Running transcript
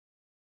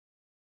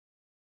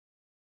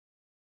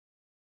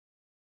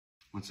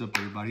What's up,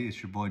 everybody?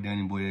 It's your boy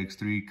Danny Boy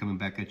X3 coming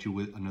back at you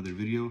with another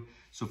video.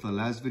 So for the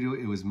last video,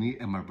 it was me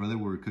and my brother.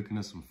 We were cooking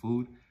us some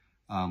food.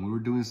 We were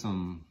doing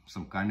some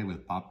carne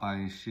with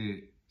Popeye and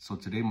shit. So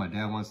today my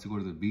dad wants to go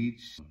to the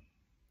beach.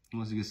 He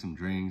wants to get some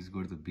drinks,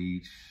 go to the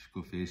beach,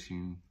 go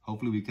fishing.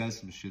 Hopefully we catch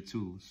some shit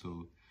too.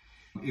 So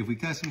if we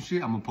catch some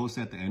shit, I'm gonna post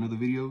it at the end of the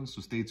video. So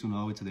stay tuned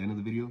all the way to the end of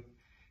the video.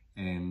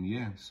 And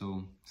yeah,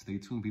 so stay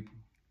tuned, people.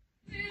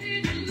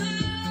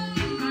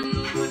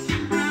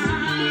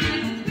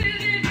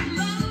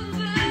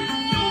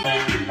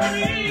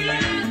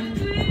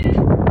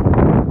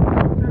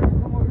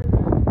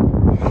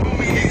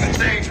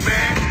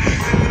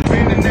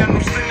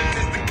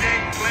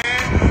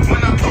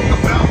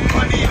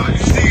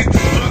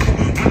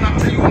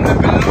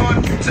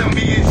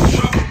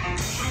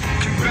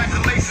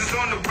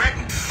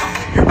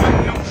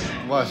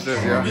 Watch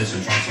this, yeah.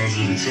 If I told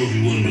you the truth,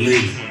 you wouldn't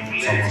believe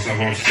it. Told myself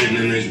I'm sitting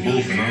in this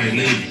booth and I ain't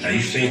leaving. Hey,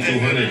 you seen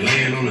 200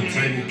 laying on the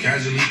table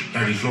casually?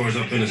 30 floors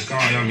up in the sky,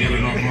 I'm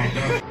yelling off my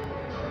belt.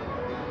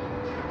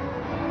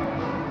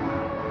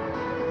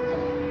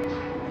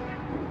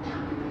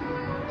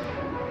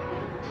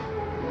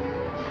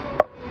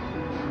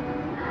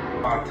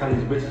 I tell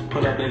these bitches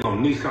put up, they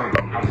gon' Nissan.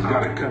 I just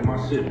gotta cut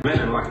my shit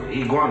bending like an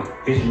iguana.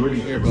 It's really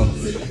here, bro.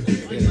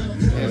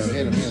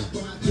 Hit him.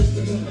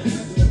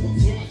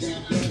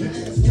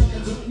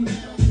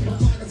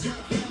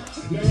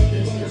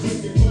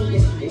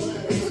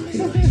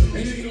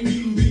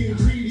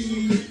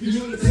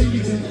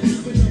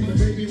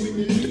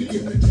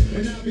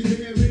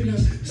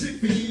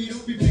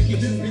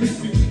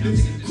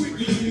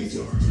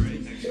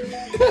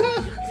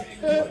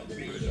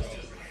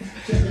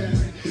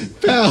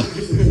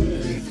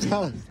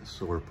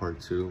 So we're part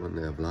 2 on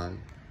the vlog.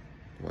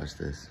 Watch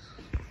this.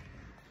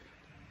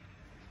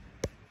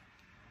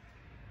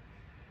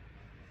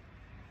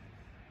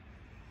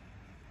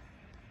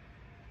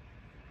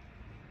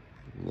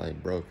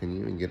 Like, bro, can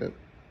you even get up?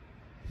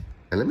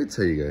 And let me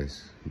tell you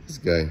guys, this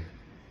guy,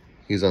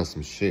 he's on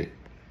some shit.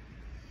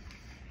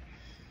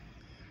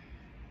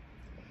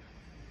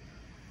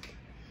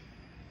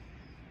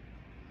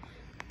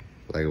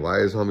 Like, why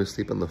is homie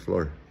sleep on the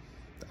floor?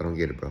 I don't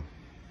get it, bro.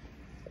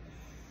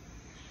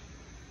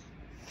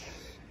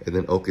 And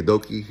then okie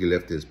dokie, he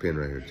left his pin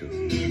right here too.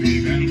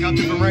 He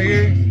counted from right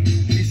here.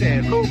 He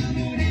said, "Who?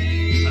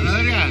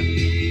 Adrian.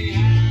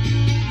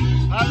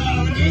 What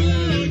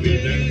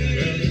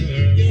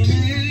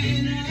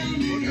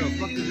the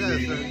fuck is that,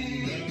 son?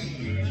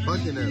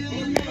 Fucking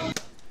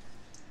that.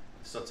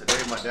 So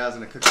today my dad's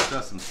gonna cook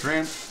us some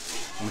shrimp.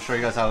 I'm gonna show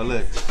you guys how it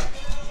looks.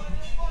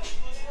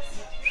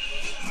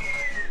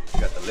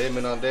 Got the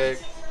lemon on deck.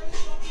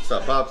 What's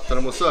up, Pops? Tell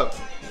him what's up.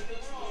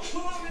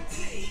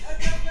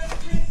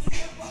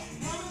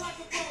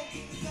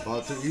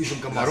 About to eat some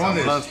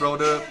camarones. Blunts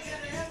rolled up.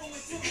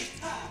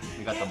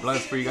 We got the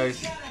blunts for you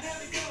guys.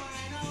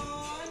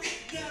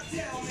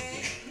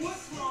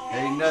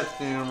 Ain't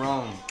nothing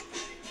wrong.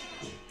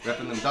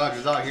 Repping them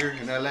Dodgers out here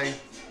in LA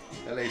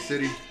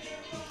City.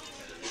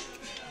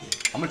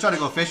 I'm gonna try to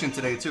go fishing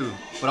today too,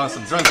 but on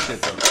some drunk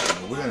shit though.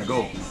 We're gonna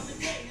go.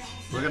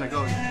 We're gonna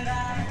go.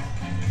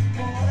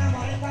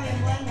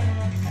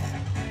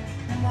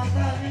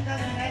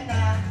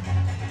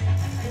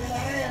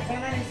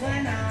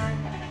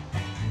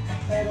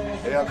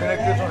 Hey, I'll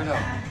connect this one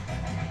now.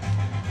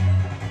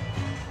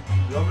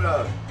 Love it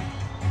up.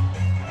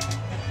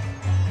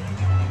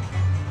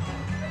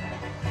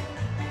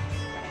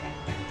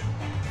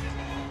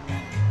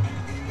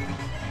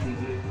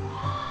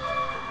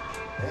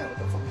 Yeah, what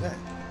the fuck is that?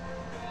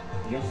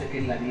 Yo sé que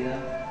en la vida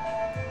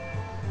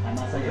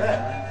jamás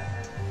hallarás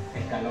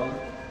el calor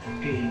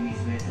que en mis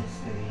besos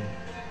te di.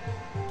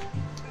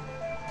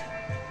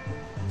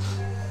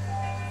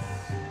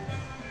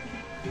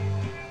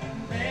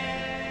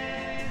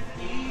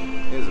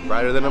 It's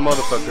brighter than a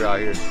motherfucker out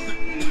here.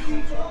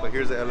 But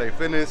here's the LA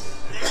Fitness.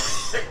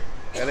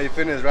 LA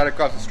Fitness right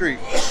across the street.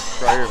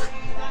 Right here.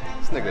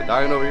 This nigga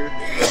dying over here.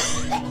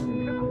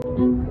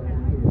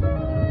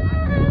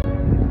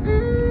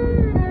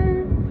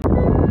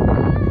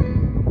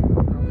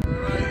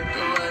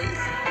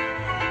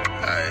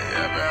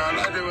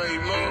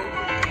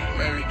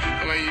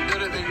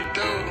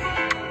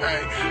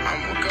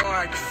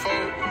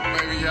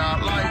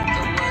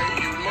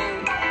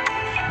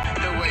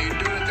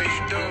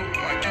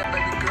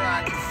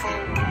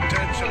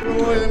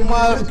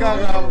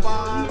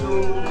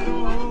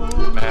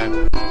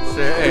 Man,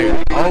 shit,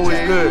 hey, always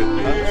good.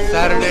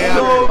 Saturday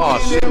afternoon, oh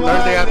shit,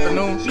 Thursday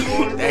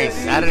afternoon. Dang,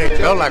 Saturday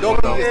felt like one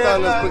though.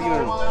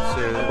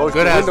 Shit,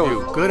 good ass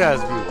view, good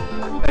ass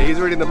view. Hey, he's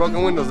reading the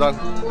broken windows, dog.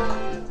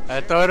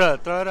 Hey, throw it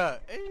up.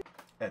 Hey.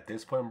 At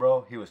this point,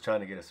 bro, he was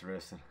trying to get us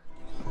arrested.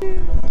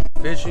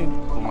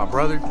 Fishing with my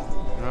brother, you know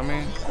what I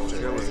mean?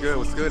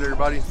 What's good,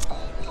 everybody?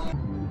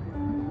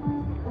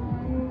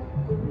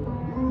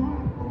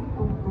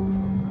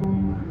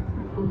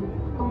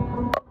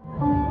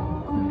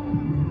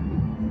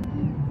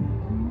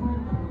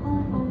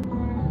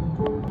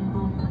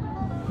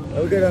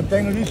 Okay, I'm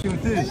thanking you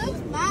with this.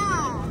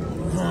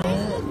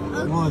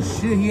 Well,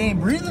 shit, he ain't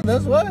breathing,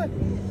 that's why.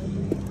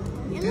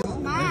 It looks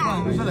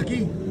bad. Esa de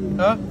aquí.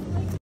 ¿Ah?